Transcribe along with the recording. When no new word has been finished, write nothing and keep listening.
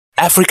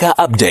Africa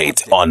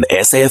Update on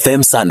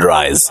SAFM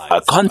Sunrise,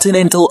 a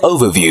continental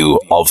overview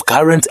of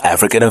current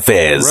African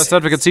affairs. West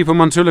Advocate Sipho,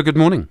 Mantula, good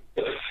morning.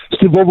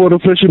 Thabo,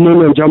 refreshing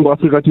morning and Jumbo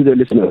Africa to the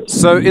listeners.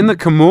 So in the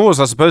Comoros,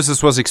 I suppose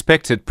this was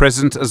expected.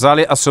 President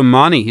Azali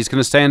Assoumani, he's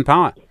going to stay in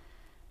power.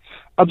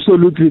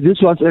 Absolutely. This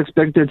was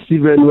expected,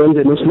 Stephen, when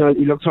the National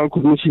Electoral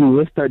Commission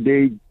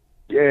yesterday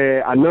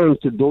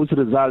announced those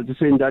results,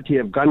 saying that he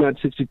have garnered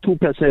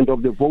 62%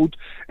 of the vote.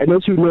 And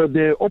as you know,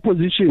 the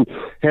opposition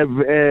have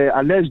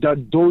alleged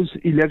that those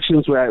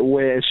elections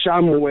were a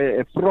sham, were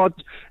a fraud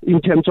in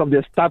terms of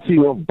the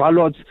staffing of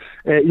ballots.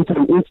 In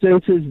some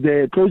instances,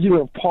 the closing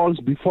of polls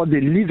before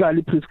the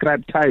legally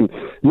prescribed time.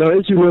 Now,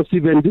 as you know,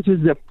 Stephen, this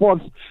is the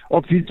fourth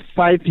of his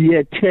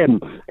 5-year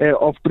term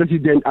of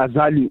President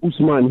Azali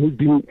Assoumani, who's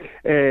been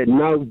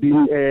now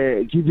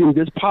been given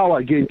this power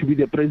again to be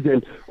the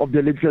president of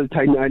the little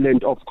tiny island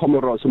of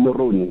Comoros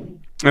Moroni.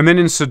 And then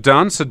in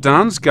Sudan,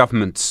 Sudan's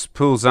government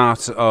pulls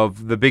out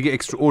of the big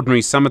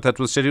extraordinary summit that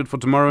was scheduled for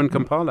tomorrow in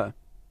Kampala.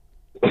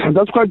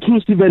 That's quite true,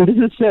 Stephen. This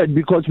is sad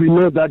because we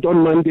know that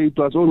on Monday it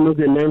was almost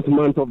the 9th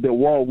month of the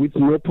war with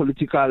no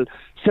political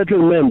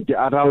settlement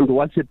around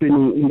what's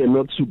happening in the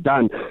North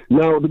Sudan.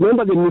 Now,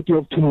 remember the meeting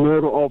of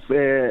tomorrow of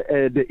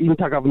the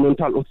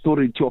Intergovernmental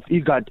Authority of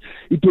IGAD.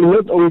 It will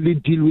not only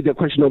deal with the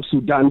question of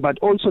Sudan, but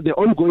also the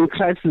ongoing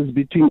crisis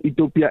between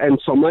Ethiopia and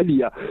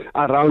Somalia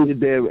around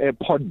the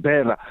port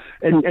bearer.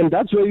 And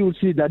that's where you'll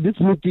see that this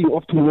meeting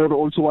of tomorrow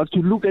also was to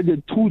look at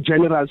the two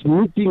generals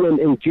meeting and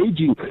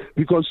engaging,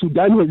 because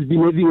Sudan has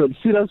been having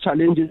serious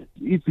challenges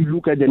if you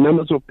look at the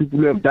numbers of people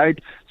who have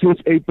died since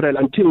April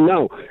until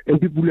now,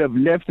 and people who have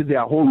left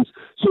their homes.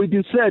 So it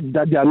is said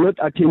that they are not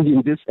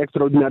attending this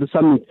extraordinary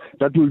summit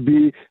that will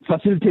be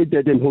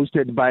facilitated and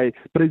hosted by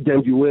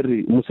President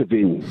Emery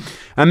Museveni.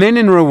 And then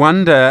in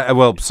Rwanda,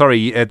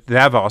 at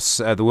Davos,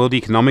 the World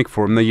Economic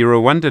Forum, the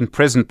Rwandan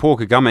President Paul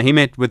Kagame, he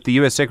met with the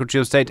US Secretary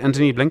of State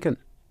Antony Blinken.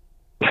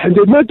 And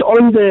they met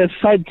on the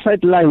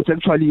sidelines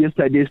actually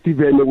yesterday,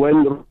 Stephen,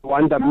 when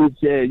Rwanda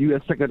met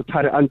U.S.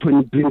 Secretary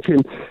Antony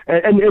Blinken.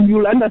 And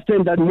you'll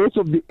understand that most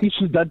of the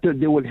issues that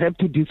they will have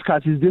to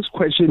discuss is this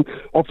question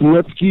of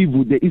North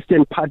Kivu, the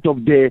eastern part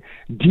of the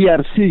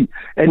DRC,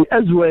 and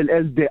as well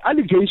as the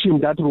allegation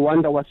that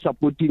Rwanda was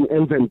supporting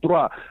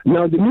M23.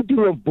 Now, the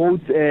meeting of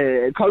both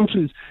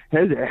countries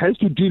has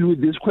to deal with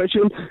this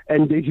question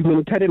and the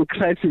humanitarian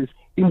crisis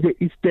in the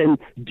eastern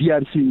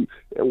DRC.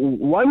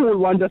 One will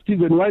wonder,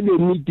 Stephen, why they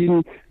meet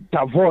in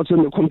Davos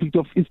on the conflict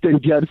of eastern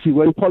DRC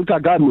when Paul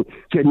Kagame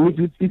can meet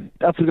with East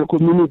Africa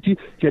community,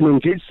 can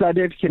engage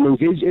SADC, can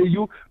engage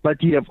AU, but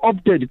he have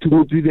opted to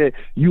meet with the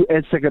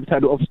U.S.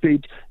 Secretary of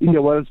State in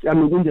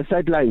the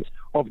sidelines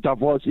of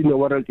Davos in the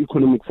World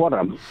Economic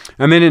Forum.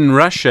 And then in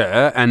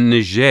Russia and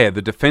Niger,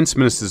 the defense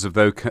ministers of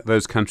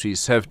those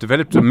countries have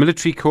developed a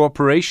military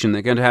cooperation.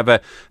 They're going to have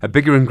a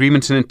bigger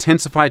agreement and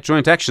intensify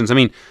joint actions. I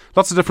mean,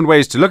 lots of different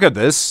ways to look at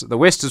this. The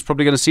West is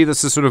probably going to see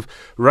this as sort of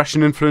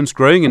Russian influence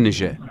growing in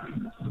Niger.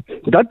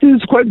 That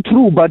is quite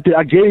true, but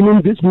again,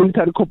 in this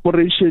military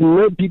cooperation,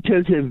 no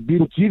details have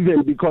been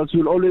given because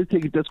we'll always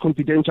take it as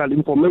confidential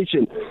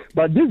information.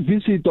 But this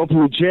visit of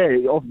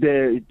Niger, of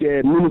the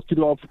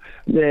Ministry of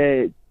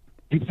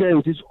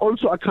Defense, is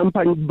also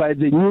accompanied by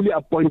the newly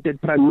appointed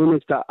Prime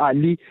Minister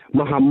Ali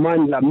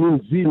Mohamed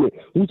Lamin Zine,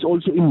 who's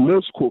also in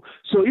Moscow.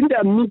 So in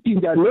their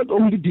meeting, they are not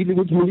only dealing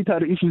with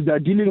military issues, they are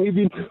dealing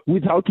even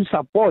with how to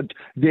support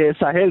the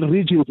Sahel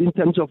regions in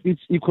terms of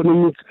its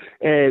economic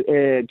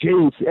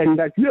gains. And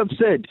like you have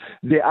said,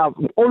 there are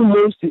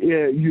almost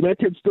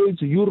United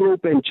States,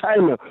 Europe, and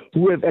China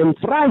and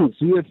France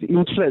who have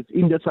interest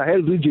in the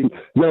Sahel region.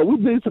 Now,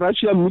 with this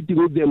Russia meeting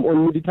with them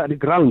on military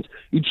grounds,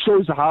 it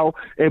shows how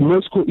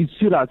Moscow is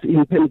serious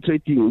in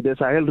penetrating the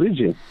Sahel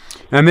region.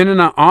 And then in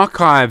our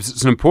archives,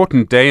 it's an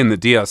important day in the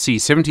DRC,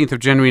 17th of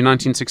January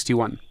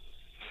 1961.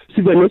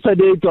 Stephen,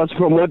 yesterday it was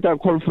from what I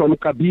call from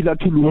Kabila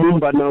to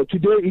Lumumba. Now,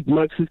 today it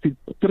marks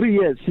 63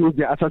 years since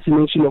the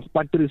assassination of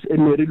Patrice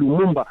Emery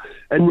Lumumba.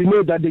 And we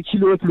know that the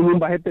killing of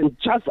Lumumba happened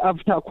just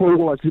after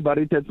Congo was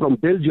liberated from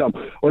Belgium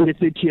on the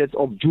 30th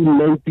of June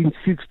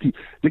 1960.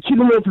 The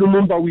killing of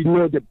Lumumba, we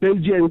know the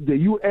Belgians, the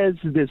US,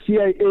 the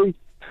CIA,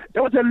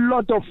 there was a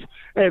lot of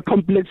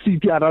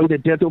complexity around the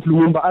death of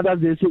Lumumba.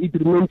 Others, they say it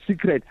remained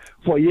secret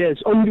for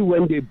years, only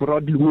when they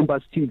brought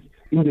Lumumba's teeth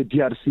in the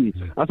DRC.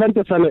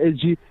 Asante sana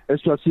SG,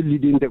 as was still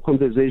leading the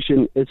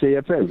conversation,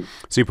 SAFM.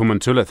 Sipho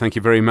Mantula, thank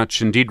you very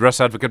much indeed. Russ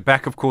Advocate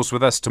back, of course,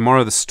 with us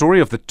tomorrow. The story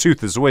of the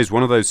tooth is always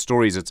one of those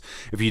stories.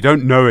 If you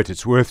don't know it,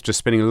 it's worth just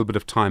spending a little bit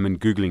of time and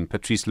Googling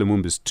Patrice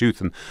Lumumba's tooth.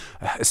 And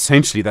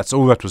essentially, that's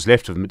all that was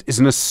left of him. It is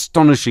an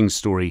astonishing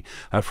story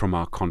from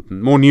our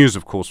continent. More news,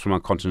 of course, from our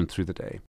continent through the day.